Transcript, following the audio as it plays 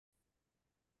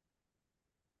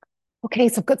Okay,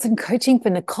 so I've got some coaching for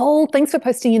Nicole. Thanks for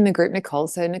posting in the group, Nicole.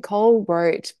 So Nicole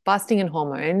wrote fasting and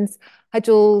hormones. Hi,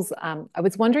 Jules. I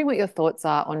was wondering what your thoughts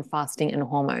are on fasting and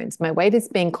hormones. My weight has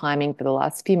been climbing for the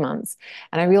last few months,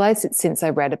 and I realized it since I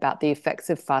read about the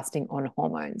effects of fasting on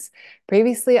hormones.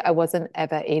 Previously, I wasn't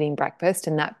ever eating breakfast,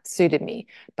 and that suited me.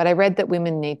 But I read that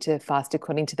women need to fast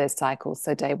according to their cycles.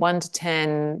 So day 1 to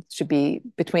 10 should be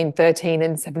between 13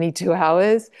 and 72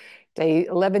 hours. Day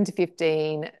 11 to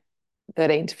 15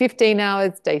 13 to 15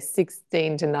 hours, day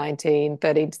 16 to 19,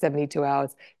 13 to 72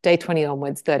 hours, day 20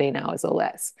 onwards, 13 hours or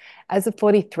less. As a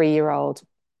 43-year-old,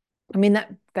 I'm in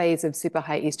that phase of super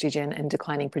high estrogen and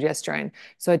declining progesterone.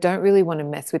 So I don't really want to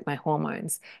mess with my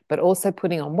hormones. But also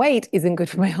putting on weight isn't good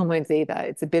for my hormones either.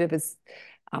 It's a bit of a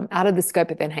out of the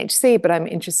scope of NHC, but I'm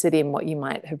interested in what you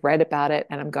might have read about it.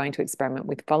 And I'm going to experiment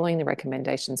with following the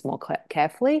recommendations more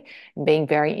carefully and being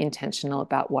very intentional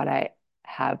about what I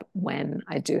have when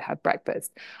I do have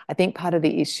breakfast. I think part of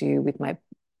the issue with my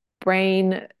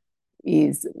brain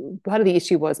is part of the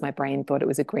issue was my brain thought it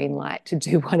was a green light to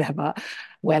do whatever,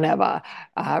 whenever,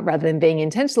 rather than being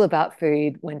intentional about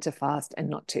food, when to fast and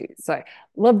not to. So,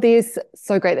 love this.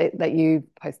 So great that you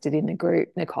posted in the group,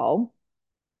 Nicole.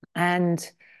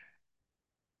 And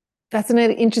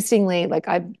fascinating, interestingly, like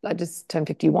I just turned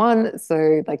 51.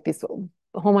 So, like, this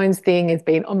hormones thing has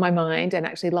been on my mind. And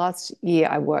actually, last year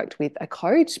I worked with a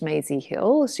coach, Maisie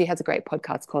Hill. She has a great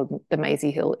podcast called The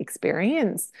Maisie Hill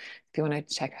Experience, if you want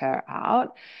to check her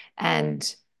out.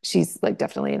 And she's like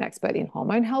definitely an expert in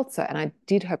hormone health. So, and I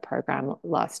did her program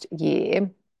last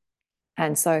year.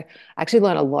 And so I actually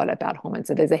learned a lot about hormones.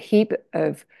 So there's a heap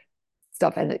of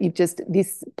stuff. And you've just,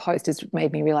 this post has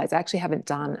made me realize I actually haven't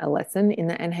done a lesson in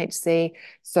the NHC.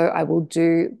 So I will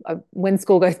do, when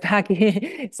school goes back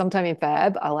sometime in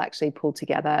Feb, I'll actually pull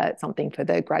together something for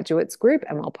the graduates group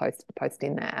and I'll post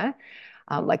in there,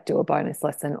 like do a bonus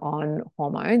lesson on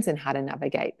hormones and how to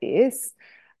navigate this.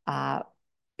 Uh,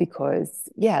 because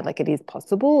yeah, like it is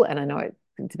possible. And I know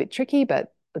it's a bit tricky,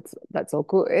 but that's all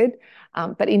good.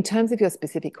 But in terms of your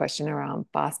specific question around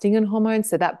fasting and hormones,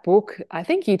 so that book, I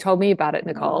think you told me about it,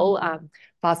 Nicole,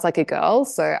 Fast Like a Girl.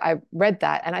 So I read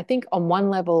that. And I think on one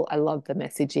level, I love the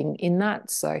messaging in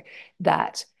that. So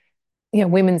that,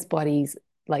 women's bodies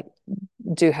like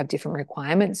do have different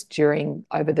requirements during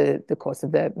over the course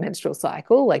of the menstrual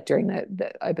cycle, like during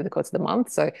the over the course of the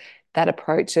month. So that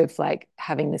approach of like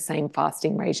having the same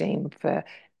fasting regime for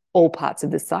all parts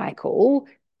of the cycle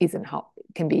isn't help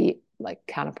can be like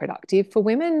counterproductive for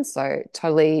women. So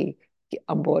totally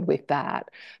on board with that.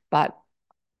 But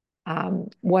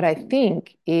what I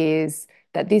think is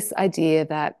that this idea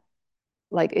that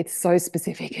like it's so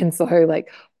specific and so like,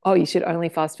 oh, you should only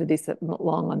fast for this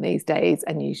long on these days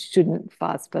and you shouldn't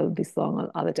fast for this long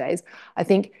on other days. I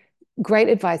think great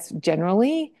advice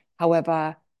generally.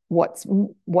 However, what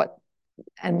what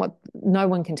no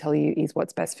one can tell you is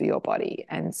what's best for your body.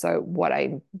 And so what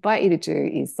I invite you to do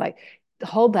is like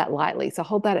hold that lightly. So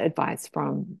hold that advice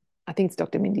from, I think it's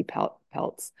Dr. Mindy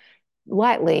Peltz,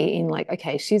 lightly in like,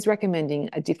 okay, she's recommending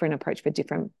a different approach for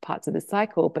different parts of the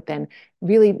cycle, but then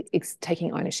really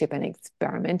taking ownership and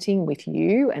experimenting with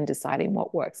you and deciding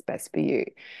what works best for you.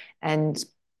 And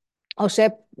I'll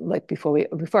share like before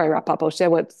I wrap up, I'll share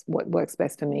what works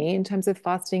best for me in terms of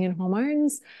fasting and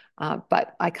hormones.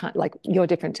 But I can't like you're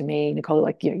different to me, Nicole.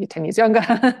 Like you're 10 years younger,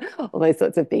 all those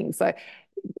sorts of things. So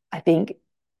I think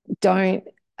don't.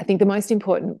 I think the most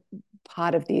important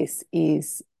part of this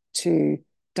is to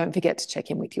don't forget to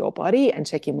check in with your body and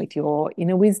check in with your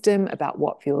inner wisdom about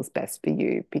what feels best for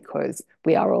you because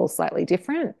we are all slightly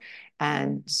different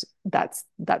and that's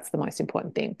the most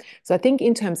important thing. So I think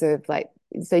in terms of like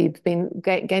so you've been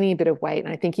gaining a bit of weight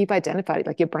and I think you've identified it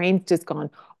like your brain's just gone,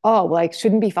 oh well, I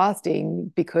shouldn't be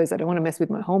fasting because I don't want to mess with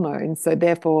my hormones, so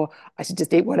therefore I should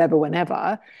just eat whatever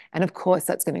whenever, and of course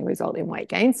that's going to result in weight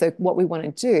gain. So what we want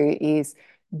to do is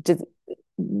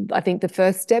I think the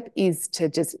first step is to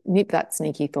just nip that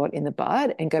sneaky thought in the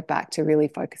bud and go back to really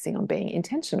focusing on being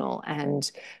intentional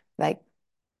and like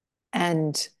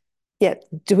and yeah,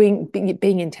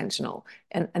 being intentional.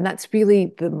 And that's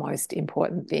really the most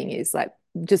important thing is like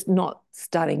just not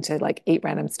starting to like eat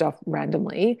random stuff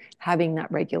randomly, having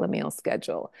that regular meal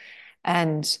schedule.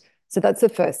 And so that's the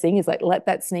first thing is like let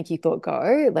that sneaky thought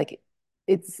go. Like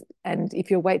it's and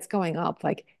if your weight's going up,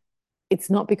 like it's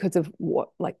not because of what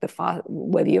like the fast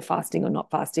whether you're fasting or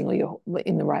not fasting or you're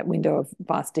in the right window of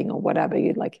fasting or whatever.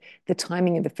 You like the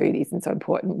timing of the food isn't so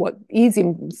important. What is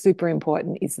super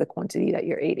important is the quantity that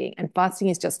you're eating, and fasting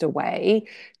is just a way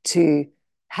to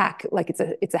hack, like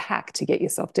it's a hack to get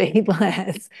yourself to eat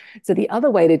less. So the other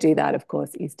way to do that, of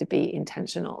course, is to be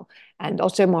intentional. And I'll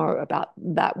share more about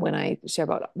that when I share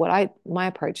about what my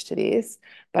approach to this.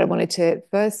 But I wanted to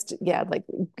first, yeah, like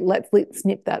let's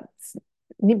nip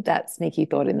that sneaky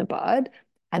thought in the bud.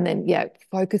 And then, yeah,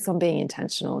 focus on being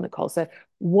intentional, Nicole. So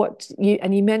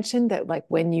you mentioned that like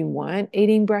when you weren't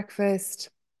eating breakfast,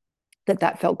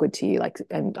 that felt good to you, like,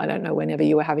 and I don't know, whenever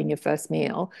you were having your first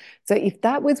meal. So if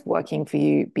that was working for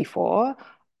you before,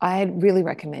 I'd really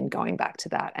recommend going back to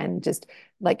that. And just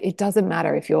like, it doesn't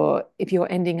matter if you're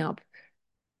ending up,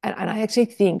 and I actually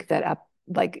think that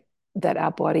like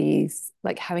our bodies,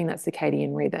 like having that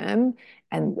circadian rhythm,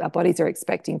 and our bodies are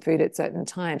expecting food at certain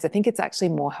times. I think it's actually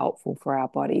more helpful for our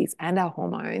bodies and our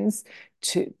hormones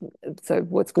to, so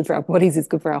what's good for our bodies is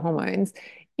good for our hormones,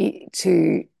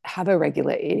 to have a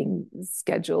regular eating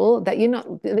schedule that you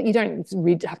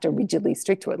don't have to rigidly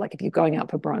stick to it. Like if you're going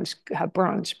out for brunch, have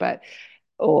brunch, but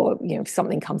or if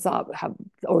something comes up,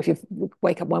 or if you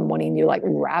wake up one morning and you're like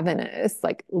ravenous,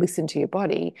 like listen to your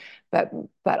body. but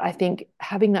but I think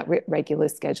having that regular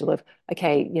schedule of,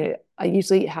 okay, I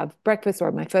usually have breakfast,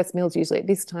 or my first meal is usually at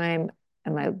this time,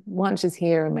 and my lunch is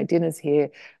here and my dinner's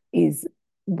here, is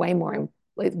way more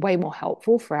way more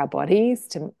helpful for our bodies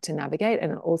to navigate.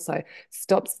 And it also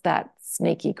stops that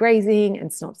sneaky grazing,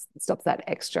 and stops that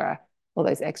extra, all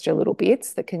those extra little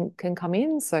bits that can come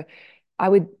in. So I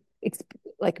would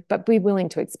but be willing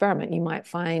to experiment. You might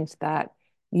find that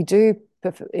you do,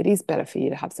 it is better for you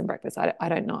to have some breakfast. I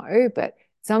don't know, but it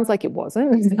sounds like it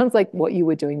wasn't. It sounds like what you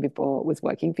were doing before was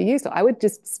working for you. So I would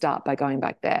just start by going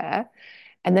back there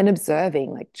and then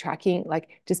observing, like tracking,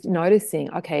 like just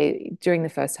noticing, okay, during the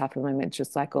first half of my menstrual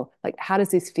cycle, like how does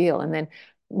this feel? And then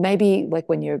maybe like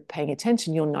when you're paying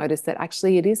attention, you'll notice that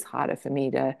actually it is harder for me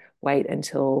to wait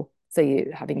until, say,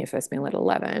 you're having your first meal at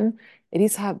 11. It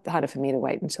is harder for me to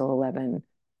wait until 11,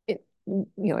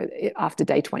 after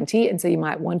day 20. And so you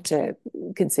might want to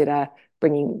consider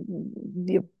bringing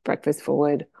your breakfast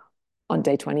forward on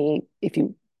day 20 if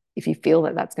you feel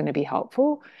that that's going to be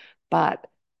helpful. But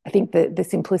I think the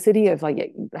simplicity of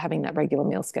like having that regular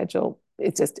meal schedule,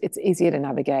 it's easier to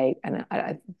navigate, and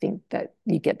I think that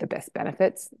you get the best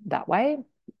benefits that way.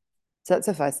 So that's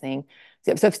the first thing.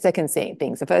 So second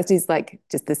thing. So first is like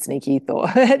just the sneaky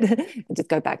thought. Just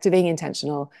go back to being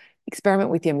intentional,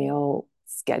 experiment with your meal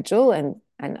schedule,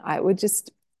 and I would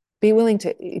just be willing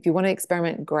to, if you want to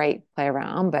experiment, great, play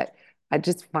around, but I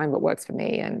just find what works for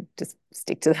me and just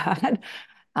stick to that.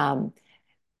 Um,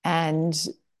 and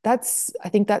I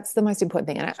think that's the most important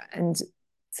thing. And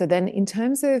so then in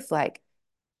terms of like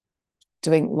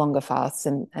doing longer fasts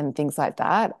and things like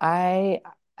that, I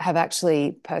have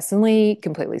actually personally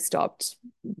completely stopped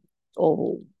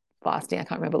all fasting. I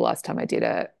can't remember the last time I did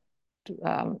a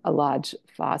large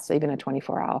fast, even a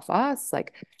 24-hour fast.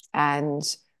 And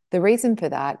the reason for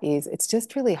that is it's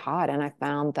just really hard. And I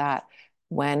found that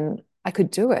when I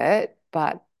could do it,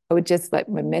 but I would just, like,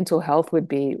 my mental health would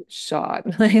be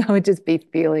shot. Like I would just be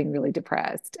feeling really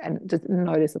depressed, and just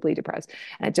noticeably depressed.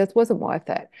 And it just wasn't worth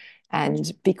it.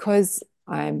 And because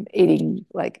I'm eating,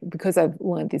 like, because I've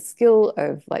learned this skill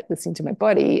of like listening to my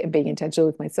body and being intentional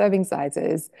with my serving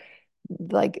sizes,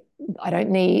 like I don't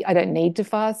need to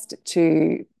fast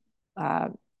uh,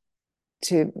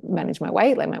 to manage my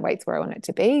weight. Like my weight's where I want it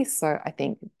to be. So I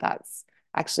think that's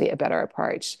actually a better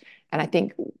approach. And I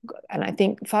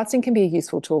think fasting can be a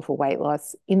useful tool for weight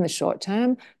loss in the short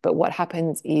term. But what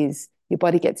happens is your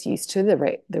body gets used to the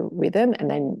rhythm, and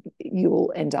then you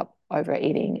will end up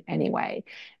overeating anyway.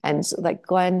 And like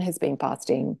Glenn has been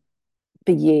fasting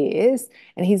for years,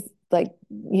 and he's like,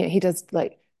 he does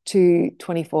like two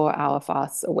 24-hour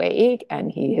fasts a week,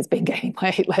 and he has been gaining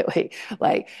weight lately.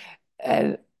 Like,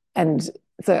 and and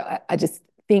so I just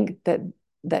think that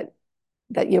that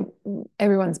you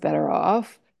everyone's better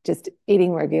off just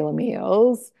eating regular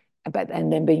meals,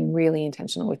 and then being really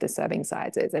intentional with the serving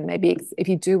sizes. And maybe if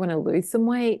you do want to lose some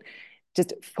weight,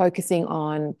 just focusing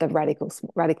on the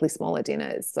radically smaller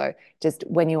dinners. So just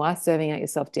when you are serving out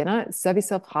yourself dinner, serve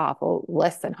yourself half or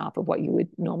less than half of what you would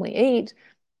normally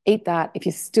eat that. If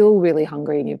you're still really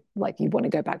hungry and you want to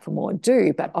go back for more,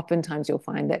 do. But oftentimes you'll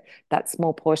find that that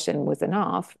small portion was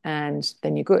enough, and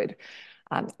then you're good.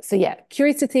 So yeah,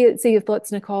 curious to see your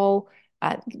thoughts, Nicole.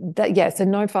 So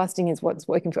no fasting is what's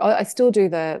working for. I still do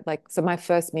so my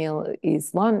first meal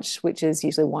is lunch, which is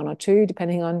usually one or two,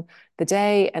 depending on the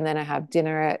day, and then I have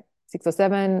dinner at 6 or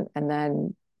 7,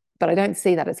 but I don't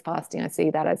see that as fasting. I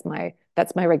see that as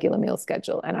that's my regular meal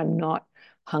schedule, and I'm not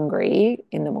hungry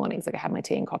in the mornings. Like I have my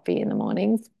tea and coffee in the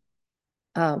mornings,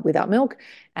 without milk,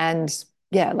 and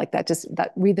yeah, like that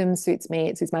rhythm suits me.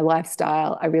 It suits my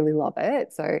lifestyle. I really love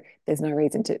it. So there's no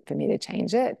reason for me to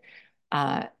change it.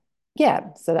 Uh,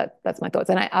 yeah, so that's my thoughts.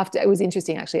 And after it was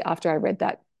interesting actually, after I read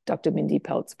that Dr. Mindy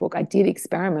Pelt's book, I did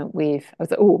experiment with, I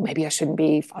was like, oh, maybe I shouldn't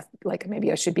be fast, like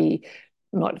maybe I should be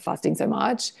not fasting so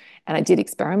much. And I did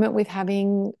experiment with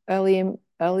having earlier,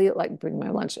 like bring my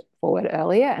lunch forward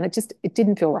earlier. And it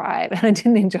didn't feel right. And I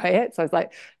didn't enjoy it. So I was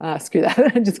like, screw that.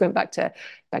 I just went back to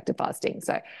fasting.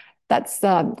 So that's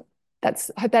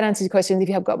I hope that answers your questions. If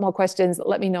you have got more questions,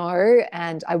 let me know,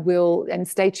 and I will. And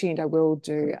stay tuned. I will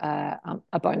do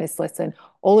a bonus lesson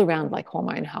all around like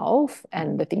hormone health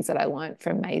and the things that I learned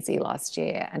from Maisie last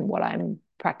year and what I'm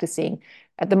practicing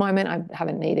at the moment. I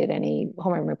haven't needed any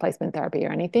hormone replacement therapy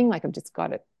or anything. Like I've just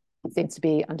got it. It seems to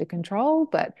be under control,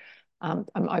 but I'm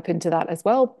open to that as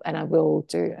well, and I will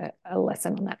do a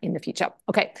lesson on that in the future.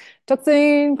 Okay, talk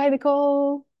soon. Bye,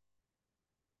 Nicole.